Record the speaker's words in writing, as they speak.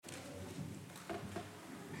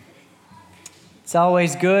It's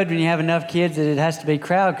always good when you have enough kids that it has to be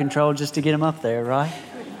crowd control just to get them up there, right?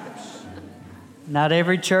 Not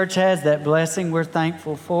every church has that blessing. We're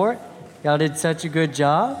thankful for it. Y'all did such a good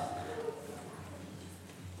job.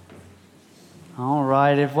 All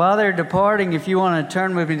right. While they're departing, if you want to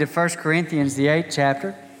turn with me to 1 Corinthians, the 8th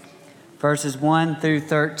chapter, verses 1 through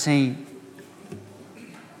 13.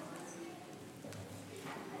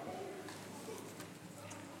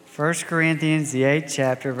 First Corinthians, the 8th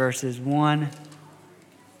chapter, verses 1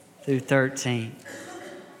 through 13.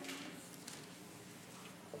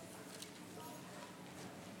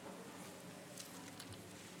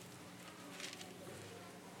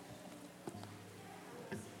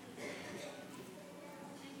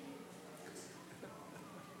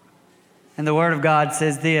 And the Word of God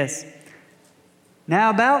says this: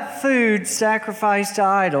 Now about food sacrificed to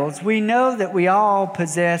idols, we know that we all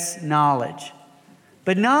possess knowledge.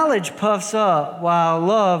 But knowledge puffs up, while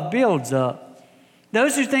love builds up.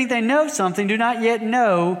 Those who think they know something do not yet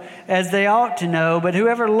know as they ought to know, but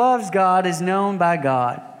whoever loves God is known by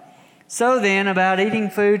God. So then, about eating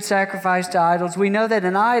food sacrificed to idols, we know that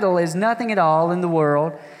an idol is nothing at all in the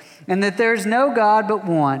world, and that there is no God but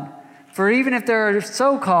one. For even if there are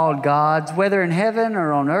so-called gods, whether in heaven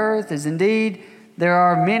or on earth, as indeed there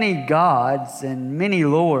are many gods and many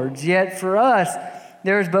lords, yet for us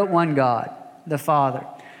there is but one God, the Father,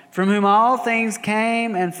 from whom all things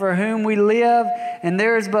came and for whom we live, and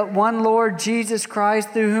there is but one Lord, Jesus Christ,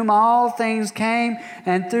 through whom all things came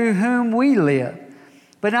and through whom we live.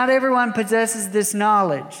 But not everyone possesses this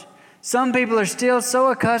knowledge. Some people are still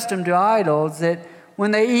so accustomed to idols that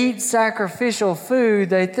when they eat sacrificial food,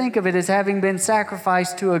 they think of it as having been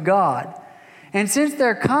sacrificed to a god. And since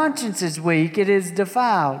their conscience is weak, it is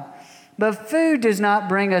defiled. But food does not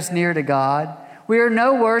bring us near to God. We are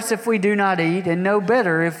no worse if we do not eat, and no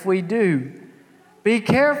better if we do. Be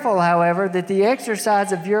careful, however, that the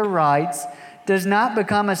exercise of your rights does not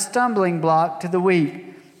become a stumbling block to the weak.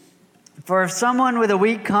 For if someone with a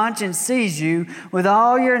weak conscience sees you, with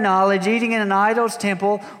all your knowledge, eating in an idol's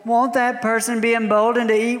temple, won't that person be emboldened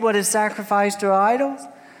to eat what is sacrificed to idols?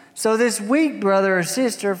 So this weak brother or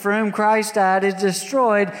sister for whom Christ died is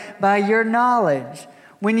destroyed by your knowledge.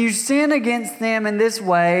 When you sin against them in this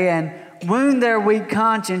way and wound their weak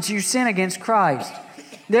conscience, you sin against Christ.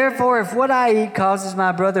 Therefore, if what I eat causes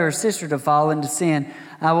my brother or sister to fall into sin,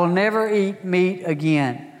 I will never eat meat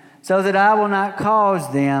again, so that I will not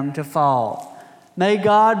cause them to fall. May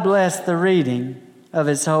God bless the reading of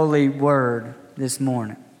His holy word this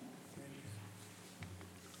morning.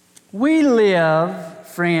 We live,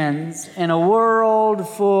 friends, in a world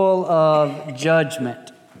full of judgment.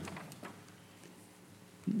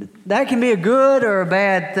 That can be a good or a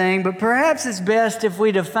bad thing, but perhaps it's best if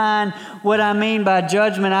we define what I mean by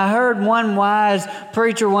judgment. I heard one wise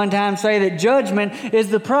preacher one time say that judgment is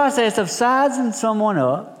the process of sizing someone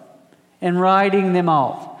up and writing them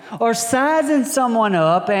off, or sizing someone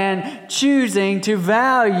up and choosing to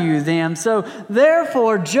value them. So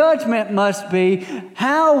therefore, judgment must be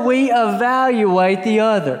how we evaluate the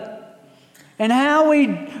other and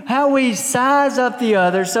how we size up the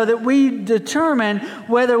other so that we determine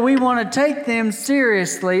whether we want to take them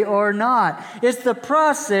seriously or not. It's the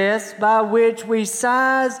process by which we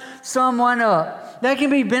size someone up. That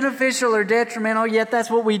can be beneficial or detrimental, yet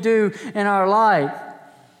that's what we do in our life.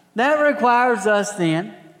 That requires us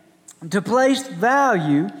then to place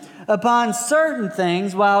value upon certain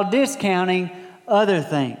things while discounting other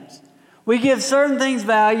things. We give certain things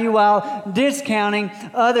value while discounting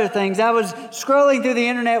other things. I was scrolling through the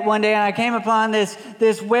internet one day and I came upon this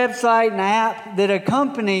website and app that a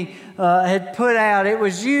company had put out. It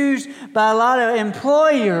was used by a lot of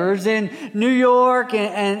employers in New York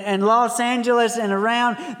and Los Angeles and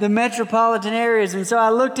around the metropolitan areas. And so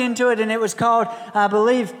I looked into it, and it was called, I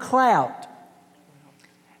believe, Clout.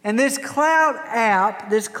 And this Clout app,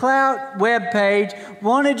 this Clout webpage,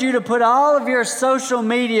 wanted you to put all of your social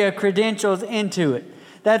media credentials into it.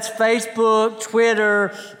 That's Facebook, Twitter,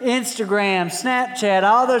 Instagram, Snapchat,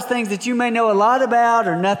 all those things that you may know a lot about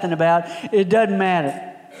or nothing about. It doesn't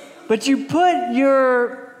matter. But you put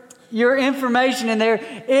your information in there,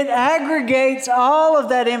 it aggregates all of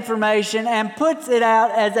that information and puts it out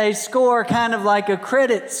as a score, kind of like a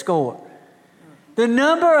credit score. The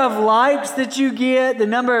number of likes that you get, the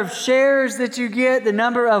number of shares that you get, the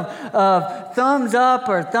number of thumbs up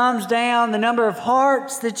or thumbs down, the number of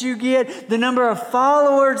hearts that you get, the number of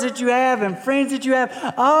followers that you have and friends that you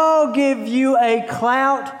have, all give you a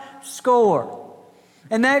Clout score.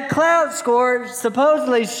 And that Clout score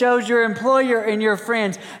supposedly shows your employer and your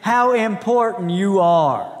friends how important you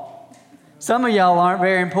are. Some of y'all aren't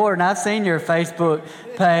very important. I've seen your Facebook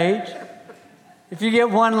page. If you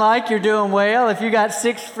get one like, you're doing well. If you got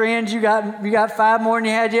 6 friends, you got 5 more than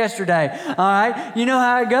you had yesterday. All right? You know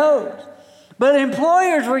how it goes. But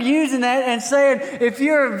employers were using that and saying, if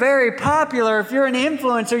you're very popular, if you're an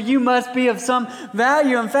influencer, you must be of some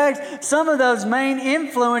value. In fact, some of those main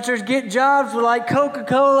influencers get jobs with like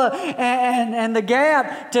Coca-Cola and the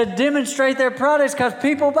Gap to demonstrate their products because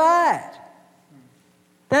people buy it.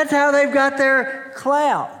 That's how they've got their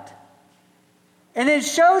clout. And it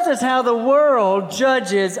shows us how the world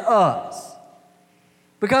judges us.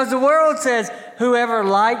 Because the world says, whoever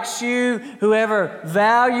likes you, whoever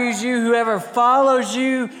values you, whoever follows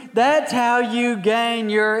you, that's how you gain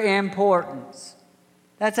your importance.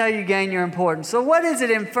 That's how you gain your importance. So what is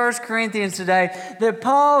it in 1 Corinthians today that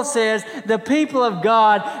Paul says the people of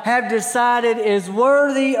God have decided is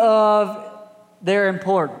worthy of their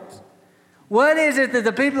importance? What is it that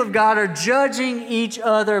the people of God are judging each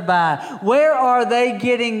other by? Where are they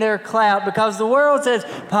getting their clout? Because the world says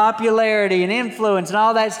popularity and influence and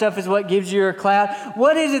all that stuff is what gives you your clout.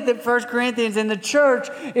 What is it that 1 Corinthians in the church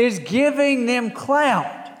is giving them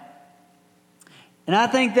clout? And I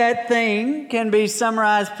think that thing can be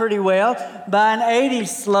summarized pretty well by an 80s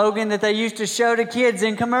slogan that they used to show to kids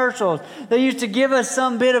in commercials. They used to give us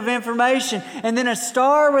some bit of information, and then a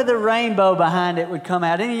star with a rainbow behind it would come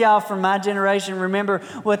out. Any of y'all from my generation remember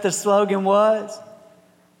what the slogan was?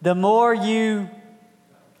 The more you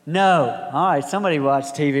know. All right, somebody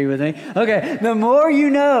watched TV with me. Okay, the more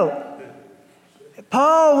you know.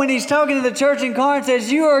 Paul, when he's talking to the church in Corinth,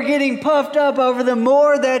 says, you are getting puffed up over the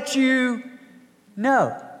more that you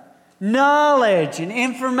know. Knowledge and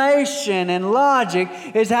information and logic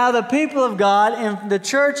is how the people of God in the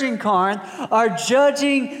church in Corinth are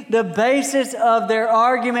judging the basis of their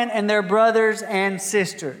argument and their brothers and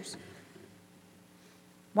sisters.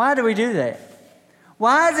 Why do we do that?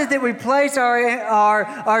 Why is it that we place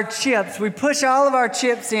our chips, we push all of our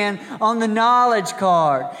chips in on the knowledge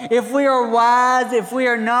card? If we are wise, if we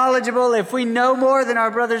are knowledgeable, if we know more than our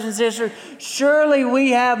brothers and sisters, surely we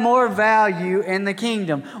have more value in the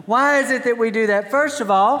kingdom. Why is it that we do that? First of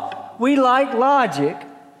all, we like logic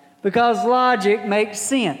because logic makes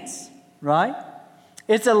sense, right?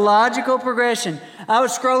 It's a logical progression. I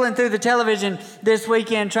was scrolling through the television this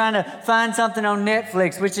weekend trying to find something on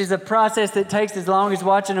Netflix, which is a process that takes as long as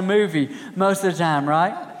watching a movie most of the time,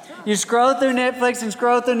 right? You scroll through Netflix and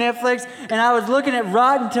scroll through Netflix, and I was looking at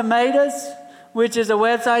Rotten Tomatoes, which is a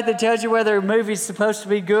website that tells you whether a movie's supposed to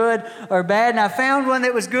be good or bad, and I found one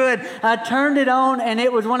that was good. I turned it on, and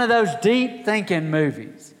it was one of those deep thinking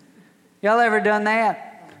movies. Y'all ever done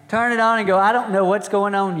that? Turn it on and go, I don't know what's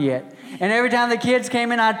going on yet. And every time the kids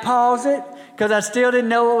came in, I'd pause it because I still didn't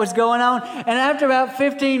know what was going on. And after about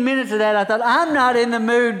 15 minutes of that, I thought, I'm not in the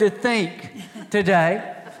mood to think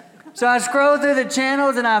today. So I scroll through the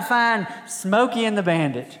channels and I find Smokey and the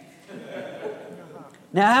Bandit.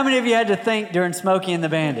 Now, how many of you had to think during Smokey and the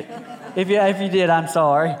Bandit? If you did, I'm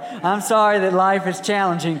sorry. I'm sorry that life is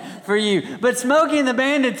challenging for you. But Smokey and the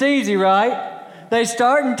Bandit's easy, right? They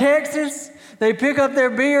start in Texas. They pick up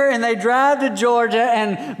their beer and they drive to Georgia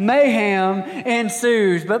and mayhem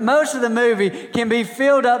ensues. But most of the movie can be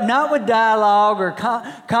filled up not with dialogue or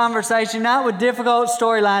conversation, not with difficult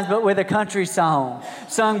storylines, but with a country song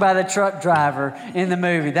sung by the truck driver in the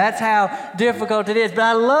movie. That's how difficult it is. But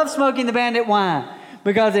I love Smokey and the Bandit. Why?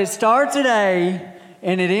 Because it starts at A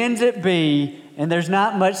and it ends at B and there's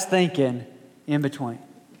not much thinking in between.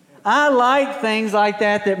 I like things like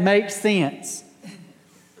that make sense.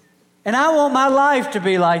 And I want my life to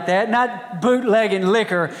be like that, not bootlegging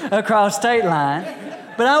liquor across state line.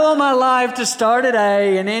 But I want my life to start at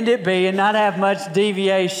A and end at B and not have much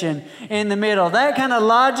deviation in the middle. That kind of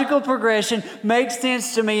logical progression makes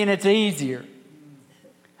sense to me and it's easier.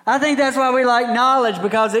 I think that's why we like knowledge,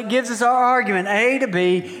 because it gives us our argument, A to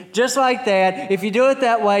B, just like that. If you do it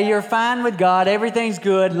that way, you're fine with God. Everything's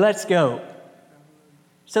good. Let's go.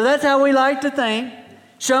 So that's how we like to think.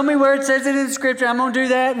 Show me where it says it in the Scripture. I'm going to do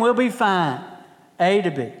that and we'll be fine. A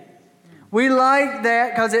to B. We like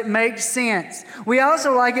that because it makes sense. We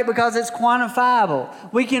also like it because it's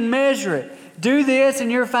quantifiable. We can measure it. Do this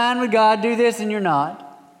and you're fine with God. Do this and you're not.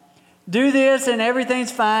 Do this and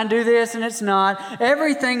everything's fine. Do this and it's not.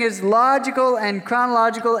 Everything is logical and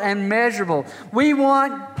chronological and measurable. We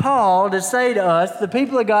want Paul to say to us, the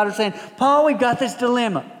people of God are saying, Paul, we've got this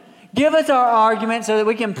dilemma. Give us our argument so that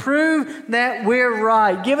we can prove that we're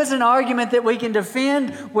right. Give us an argument that we can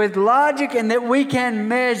defend with logic and that we can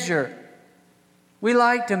measure. We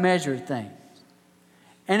like to measure things.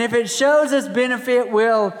 And if it shows us benefit,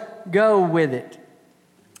 we'll go with it.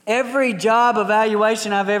 Every job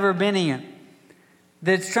evaluation I've ever been in,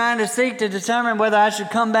 that's trying to seek to determine whether I should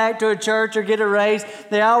come back to a church or get a raise,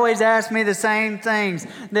 they always ask me the same things.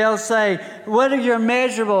 They'll say, what are your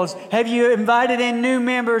measurables? Have you invited in new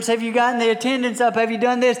members? Have you gotten the attendance up? Have you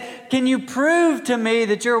done this? Can you prove to me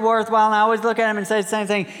that you're worthwhile? And I always look at them and say the same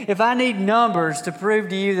thing. If I need numbers to prove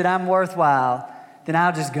to you that I'm worthwhile, then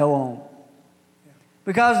I'll just go on.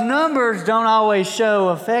 Because numbers don't always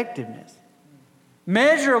show effectiveness.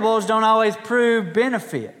 Measurables don't always prove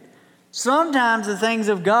benefit. Sometimes the things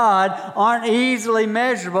of God aren't easily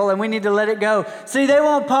measurable and we need to let it go. See, they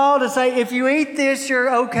want Paul to say, if you eat this,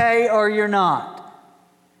 you're okay or you're not.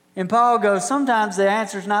 And Paul goes, sometimes the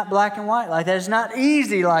answer is not black and white like that. It's not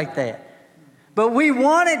easy like that. But we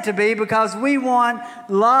want it to be because we want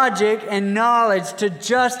logic and knowledge to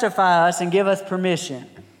justify us and give us permission.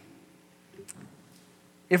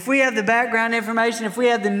 If we have the background information, if we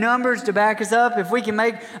have the numbers to back us up, if we can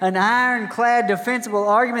make an ironclad defensible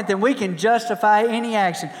argument, then we can justify any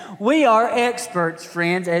action. We are experts,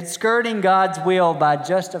 friends, at skirting God's will by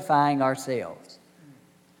justifying ourselves.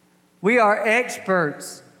 We are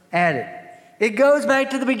experts at it. It goes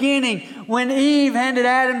back to the beginning. When Eve handed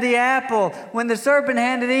Adam the apple, when the serpent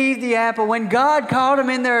handed Eve the apple, when God caught them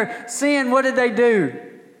in their sin, what did they do?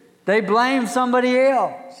 They blamed somebody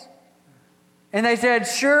else. And they said,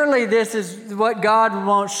 surely this is what God would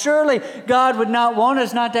want. Surely God would not want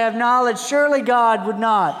us not to have knowledge. Surely God would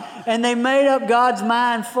not. And they made up God's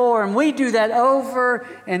mind for them. We do that over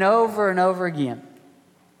and over and over again.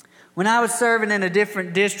 When I was serving in a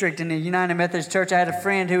different district in the United Methodist Church, I had a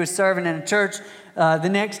friend who was serving in a church the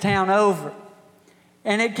next town over.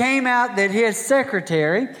 And it came out that his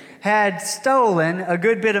secretary had stolen a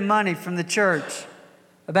good bit of money from the church,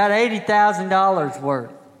 about $80,000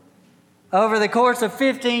 worth. Over the course of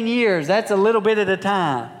 15 years, that's a little bit at a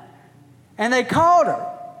time. And they caught her,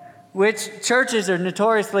 which churches are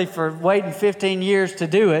notoriously for waiting 15 years to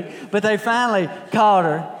do it, but they finally caught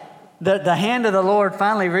her. The hand of the Lord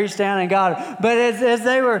finally reached down and got her. But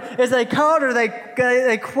as they caught her,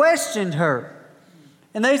 they questioned her.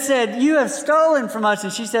 And they said, you have stolen from us.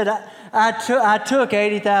 And she said, I took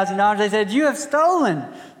 $80,000. They said, you have stolen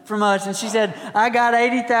from us. And she said, I got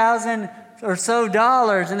 $80,000 or so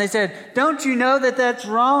dollars. And they said, don't you know that that's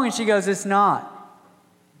wrong? And she goes, it's not.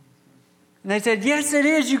 And they said, yes, it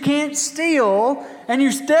is. You can't steal. And you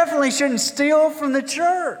definitely shouldn't steal from the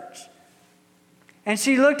church. And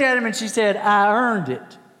she looked at him and she said, I earned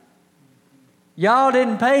it. Y'all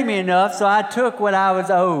didn't pay me enough, so I took what I was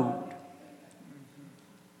owed.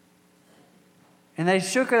 And they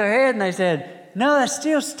shook their head and they said, no, that's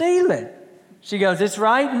still stealing. She goes, it's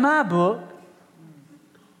right in my book.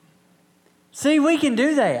 See, we can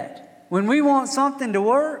do that. When we want something to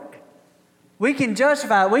work, we can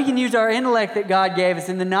justify it. We can use our intellect that God gave us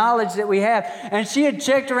and the knowledge that we have. And she had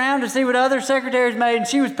checked around to see what other secretaries made, and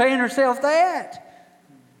she was paying herself that.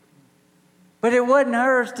 But it wasn't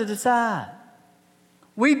hers to decide.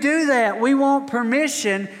 We do that. We want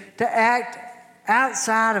permission to act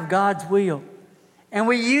outside of God's will. And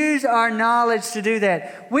we use our knowledge to do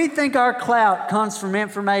that. We think our clout comes from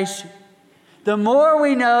information. The more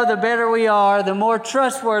we know, the better we are, the more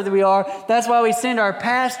trustworthy we are. That's why we send our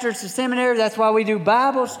pastors to seminary. That's why we do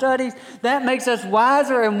Bible studies. That makes us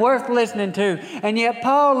wiser and worth listening to. And yet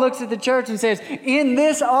Paul looks at the church and says, in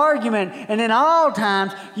this argument and in all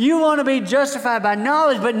times, you want to be justified by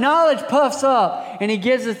knowledge, but knowledge puffs up. And he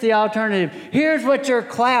gives us the alternative. Here's what your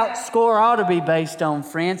clout score ought to be based on,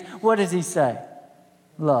 friends. What does he say?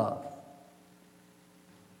 Love.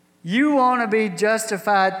 You want to be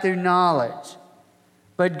justified through knowledge,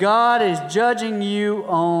 but God is judging you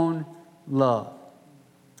on love.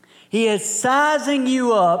 He is sizing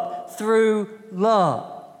you up through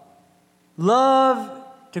love. Love,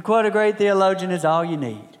 to quote a great theologian, is all you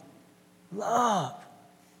need. Love.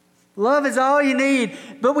 Love is all you need,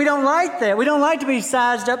 but we don't like that. We don't like to be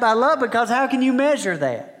sized up by love because how can you measure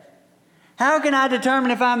that? How can I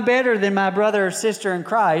determine if I'm better than my brother or sister in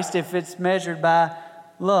Christ if it's measured by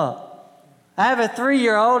love? I have a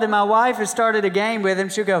 3-year-old and my wife has started a game with him.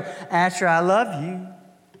 She'll go, Asher, I love you.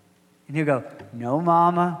 And he'll go, no,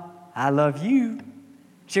 Mama, I love you.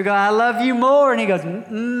 She'll go, I love you more. And he goes,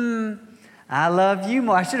 I love you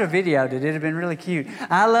more. I should have videoed it. It'd have been really cute.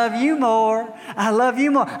 I love you more. I love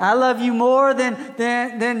you more. I love you more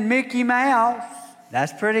than Mickey Mouse.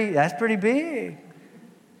 That's pretty big.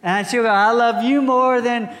 And she'll go, I love you more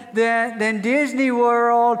than Disney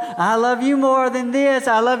World. I love you more than this.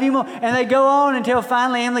 I love you more. And they go on until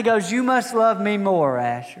finally Emily goes, you must love me more,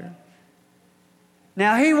 Asher.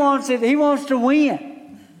 Now he wants to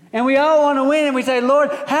win. And we all want to win. And we say, Lord,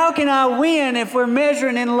 how can I win if we're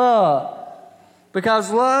measuring in love?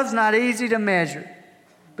 Because love's not easy to measure.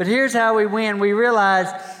 But here's how we win. We realize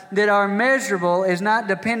that our measurable is not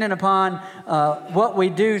dependent upon what we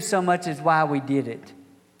do so much as why we did it.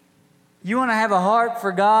 You want to have a heart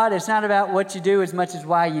for God, it's not about what you do as much as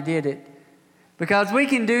why you did it. Because we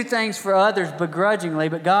can do things for others begrudgingly,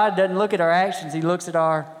 but God doesn't look at our actions, He looks at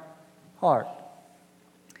our heart.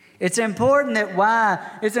 It's important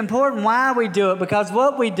why we do it, because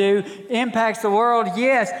what we do impacts the world,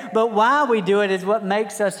 yes, but why we do it is what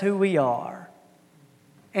makes us who we are.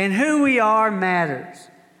 And who we are matters.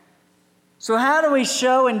 So how do we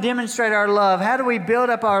show and demonstrate our love? How do we build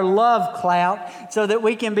up our love clout so that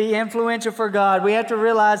we can be influential for God? We have to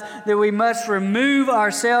realize that we must remove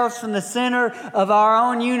ourselves from the center of our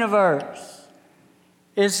own universe.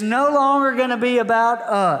 It's no longer going to be about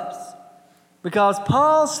us. Because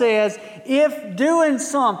Paul says, if doing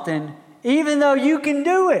something, even though you can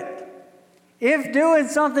do it, if doing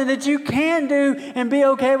something that you can do and be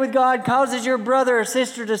okay with God causes your brother or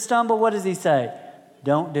sister to stumble, what does he say?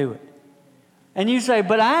 Don't do it. And you say,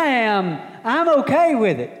 but I'm okay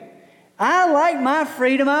with it. I like my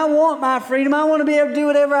freedom. I want my freedom. I want to be able to do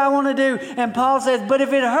whatever I want to do. And Paul says, but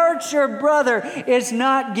if it hurts your brother, it's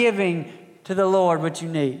not giving to the Lord what you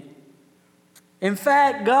need. In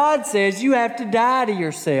fact, God says you have to die to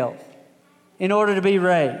yourself in order to be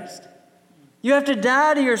raised. You have to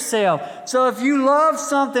die to yourself. So if you love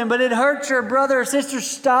something, but it hurts your brother or sister,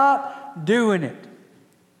 stop doing it.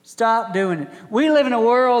 Stop doing it. We live in a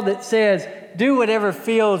world that says, do whatever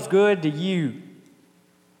feels good to you.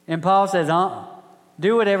 And Paul says,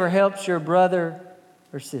 do whatever helps your brother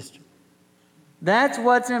or sister. That's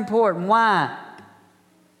what's important. Why?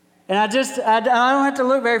 And I don't have to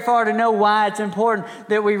look very far to know why it's important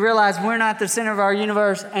that we realize we're not the center of our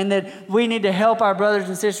universe and that we need to help our brothers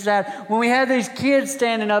and sisters out. When we had these kids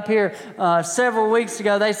standing up here several weeks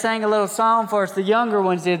ago, they sang a little song for us. The younger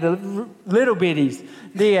ones did, the little bitties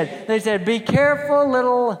did. They said, be careful,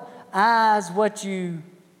 little eyes, what you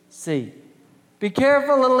see. Be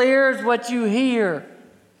careful, little ears, what you hear.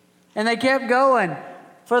 And they kept going.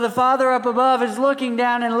 For the Father up above is looking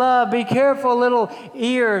down in love. Be careful, little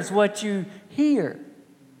ears, what you hear.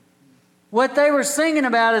 What they were singing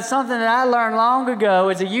about is something that I learned long ago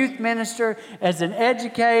as a youth minister, as an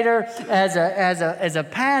educator, as a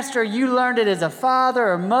pastor. You learned it as a father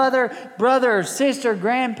or mother, brother or sister,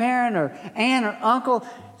 grandparent or aunt or uncle.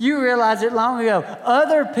 You realized it long ago.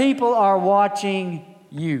 Other people are watching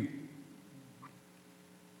you.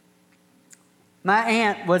 My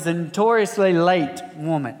aunt was a notoriously late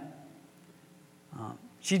woman.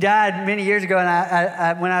 She died many years ago, and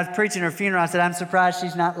I when I was preaching her funeral, I said, I'm surprised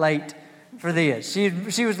she's not late for this.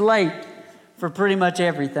 She was late for pretty much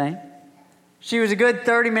everything. She was a good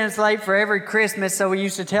 30 minutes late for every Christmas, so we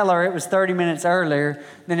used to tell her it was 30 minutes earlier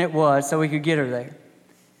than it was so we could get her there.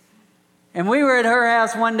 And we were at her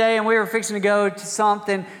house one day, and we were fixing to go to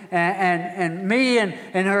something, and me and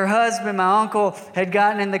her husband, my uncle, had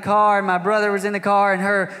gotten in the car, and my brother was in the car, and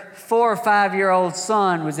her 4 or 5 year old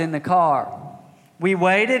son was in the car. We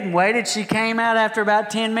waited and waited. She came out after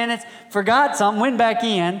about 10 minutes, forgot something, went back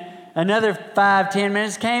in, another 5-10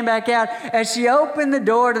 minutes, came back out. As she opened the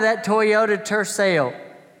door to that Toyota Tercel,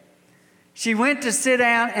 she went to sit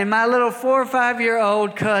down, and my little 4 or 5 year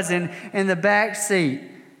old cousin in the back seat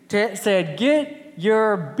said, get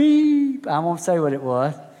your beep, I won't say what it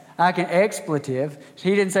was, expletive,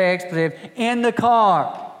 he didn't say expletive, in the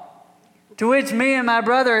car. To which me and my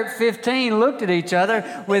brother at 15 looked at each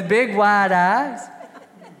other with big wide eyes.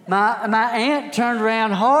 My aunt turned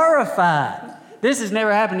around horrified. This has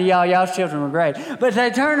never happened to y'all. Y'all's children were great. But they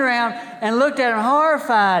turned around and looked at him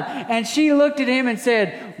horrified. And she looked at him and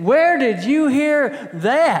said, where did you hear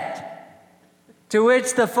that? To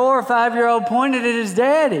which the 4 or 5 year old pointed at his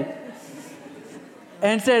daddy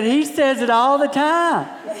and said, he says it all the time.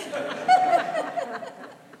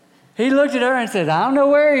 He looked at her and said, I don't know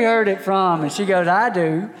where he heard it from. And she goes, I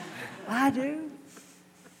do.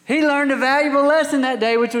 He learned a valuable lesson that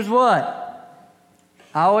day, which was what?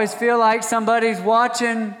 I always feel like somebody's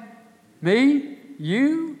watching me,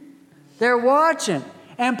 you. They're watching.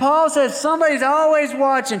 And Paul says somebody's always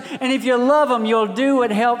watching. And if you love them, you'll do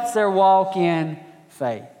what helps their walk in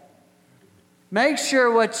faith. Make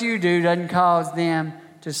sure what you do doesn't cause them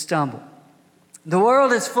to stumble. The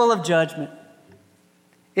world is full of judgment.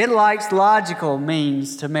 It likes logical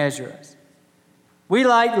means to measure us. We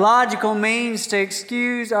like logical means to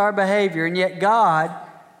excuse our behavior, and yet God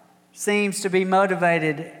seems to be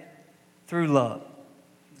motivated through love.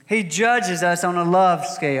 He judges us on a love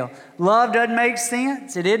scale. Love doesn't make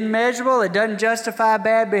sense. It isn't measurable. It doesn't justify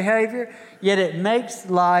bad behavior. Yet it makes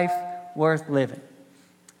life worth living.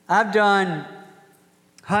 I've done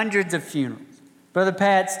hundreds of funerals. Brother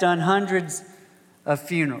Pat's done hundreds of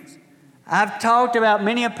funerals. I've talked about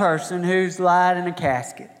many a person who's lied in a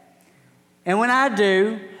casket. And when I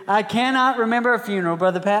do, I cannot remember a funeral.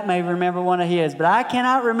 Brother Pat may remember one of his, but I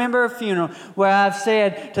cannot remember a funeral where I've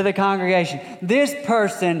said to the congregation, this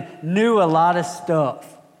person knew a lot of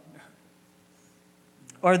stuff.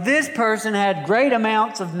 Or this person had great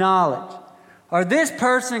amounts of knowledge. Or this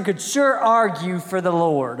person could sure argue for the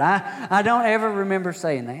Lord. I don't ever remember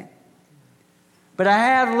saying that. But I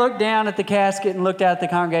have looked down at the casket and looked out at the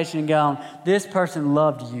congregation and gone, this person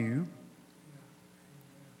loved you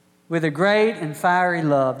with a great and fiery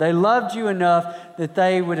love. They loved you enough that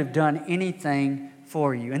they would have done anything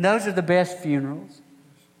for you. And those are the best funerals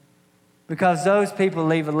because those people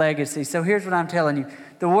leave a legacy. So here's what I'm telling you.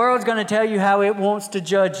 The world's going to tell you how it wants to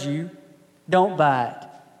judge you. Don't buy it.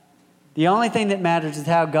 The only thing that matters is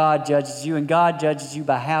how God judges you, and God judges you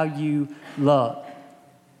by how you love.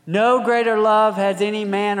 No greater love has any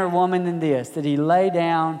man or woman than this, that he lay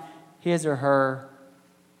down his or her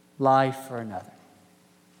life for another.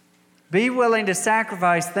 Be willing to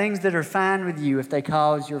sacrifice things that are fine with you if they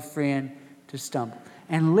cause your friend to stumble.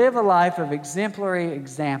 And live a life of exemplary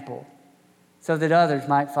example so that others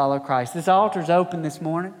might follow Christ. This altar's open this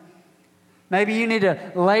morning. Maybe you need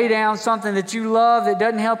to lay down something that you love that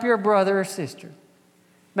doesn't help your brother or sister.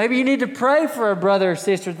 Maybe you need to pray for a brother or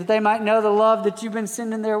sister that they might know the love that you've been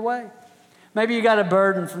sending their way. Maybe you got a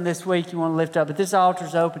burden from this week you want to lift up, but this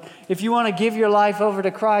altar's open. If you want to give your life over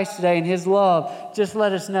to Christ today and His love, just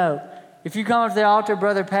let us know. If you come up to the altar,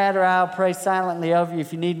 Brother Pat or I'll pray silently over you.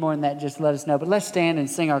 If you need more than that, just let us know. But let's stand and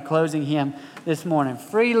sing our closing hymn this morning.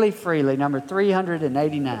 Freely, Freely, number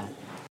 389.